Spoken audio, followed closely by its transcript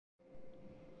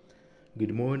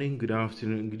Good morning, good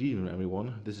afternoon, good evening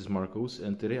everyone. This is Marcos,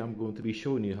 and today I'm going to be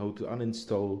showing you how to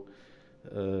uninstall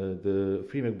the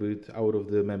FreeMcBoot out of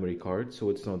the memory card so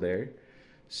it's not there.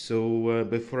 So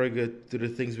before I get to the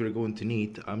things we're going to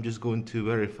need, I'm just going to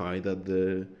verify that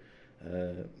the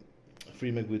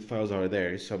FreeMcBoot files are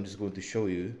there. So I'm just going to show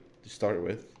you to start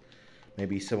with.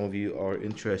 Maybe some of you are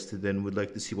interested and would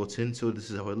like to see what's in. So this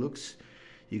is how it looks.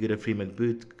 You get a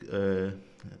FreeMcBoot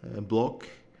block,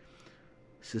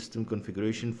 system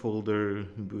configuration folder,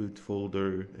 boot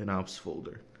folder, and apps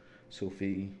folder. So if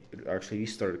we actually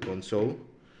restart the console,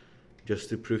 just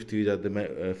to prove to you that the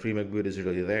FreeMcBoot is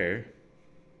really there.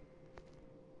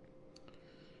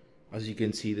 As you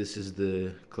can see, this is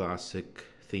the classic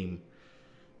theme.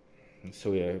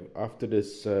 So yeah, after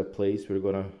this plays, we're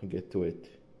gonna get to it.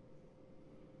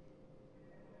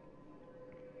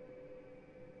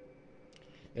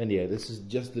 And yeah, this is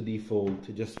just the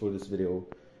default just for this video.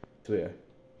 So yeah,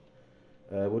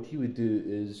 what you would do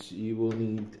is you will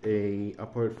need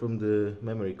apart from the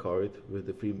memory card with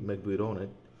the FreeMcBoot on it,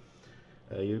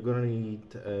 you're gonna need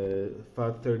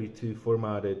FAT32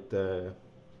 formatted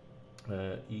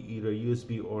either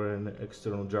USB or an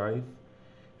external drive,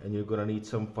 and you're gonna need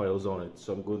some files on it.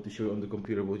 So I'm going to show you on the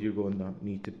computer what you're going to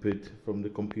need to put from the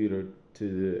computer to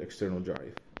the external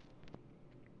drive.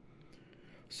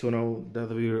 So now that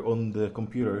we're on the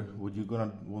computer, what you're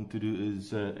gonna want to do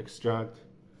is extract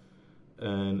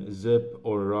a zip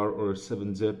or RAR or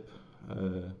 7-zip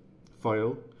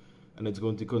file, and it's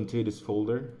going to contain this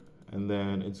folder, and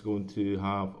then it's going to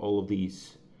have all of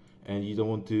these, and you don't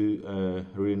want to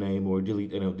rename or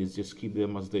delete any of these, just keep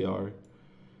them as they are,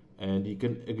 and you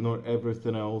can ignore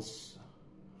everything else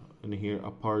in here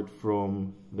apart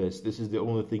from this. This is the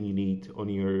only thing you need on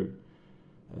your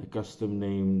custom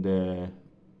named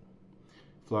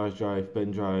flash drive, pen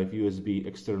drive, USB,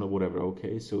 external, whatever.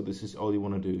 Okay, so this is all you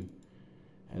want to do,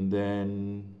 and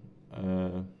then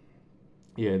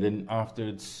yeah, then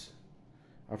after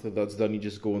that's done, you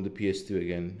just go on the PS2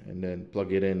 again and then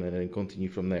plug it in and then continue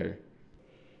from there.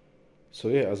 So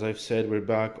yeah, as I've said, we're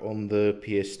back on the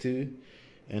PS2,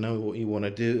 and now what you want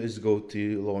to do is go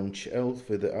to UlaunchELF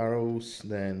with the arrows,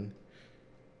 then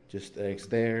just X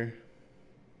there,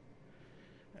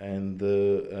 and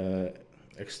the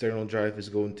external drive is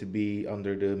going to be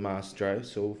under the mass drive.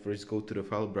 So first go to the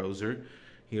file browser.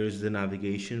 Here's the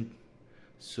navigation.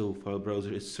 So file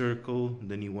browser is circle,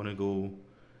 then you want to go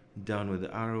down with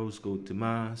the arrows, go to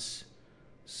mass,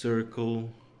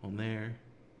 circle on there,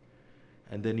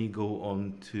 and then you go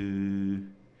on to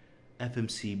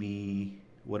FMCB,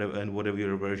 whatever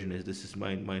your version is. This is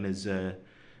mine is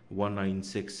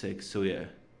 1966. So yeah,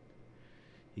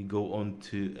 you go on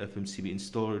to FMCB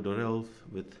installer.elf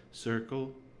with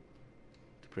circle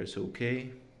to press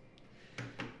OK,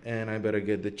 and I better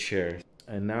get the chair.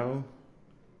 And now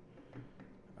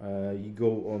you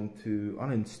go on to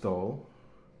uninstall.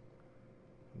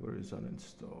 Where is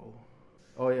uninstall?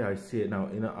 Oh yeah, I see it now,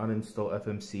 in uninstall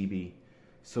FMCB.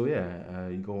 So yeah,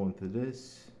 you go on to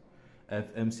this.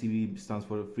 FMCB stands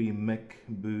for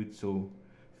FreeMcBoot, so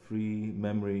free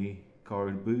memory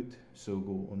card boot. So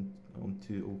go on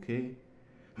to OK.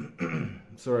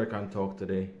 Sorry I can't talk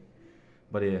today,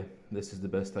 but yeah, this is the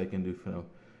best I can do for now.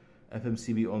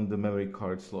 FMCB on the memory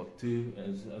card slot 2,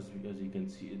 as you can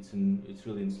see, it's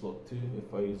really in slot 2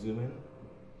 if I zoom in,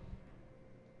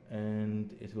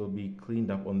 and it will be cleaned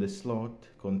up on this slot.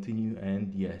 Continue,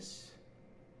 and yes.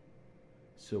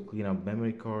 So clean up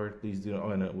memory card, please do not.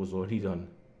 Oh, and it was already done.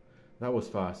 That was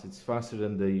fast. It's faster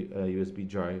than the USB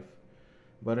drive.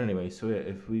 But anyway, so yeah,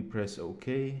 if we press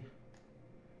OK,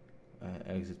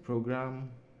 exit program,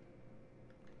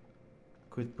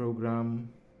 quit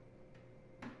program,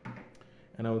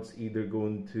 and now it's either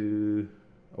going to,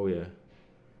 oh yeah,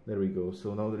 there we go.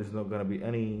 So now there's not gonna be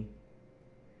the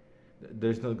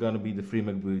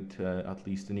FreeMcBoot at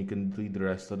least, and you can delete the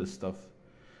rest of the stuff,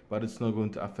 but it's not going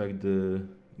to affect the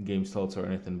game slots or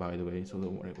anything, by the way, so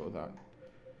don't worry about that.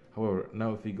 However,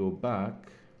 now if we go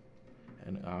back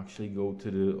and actually go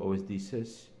to the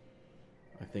OSD-SYS,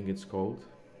 I think it's called,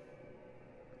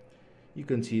 you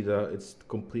can see that it's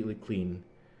completely clean,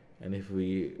 and if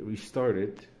we restart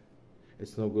it,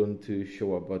 it's not going to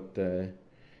show up, but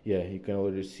yeah, you can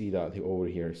already see that over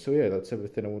here. So yeah, that's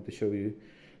everything I want to show you.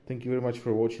 Thank you very much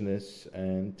for watching this,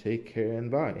 and take care,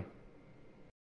 and bye.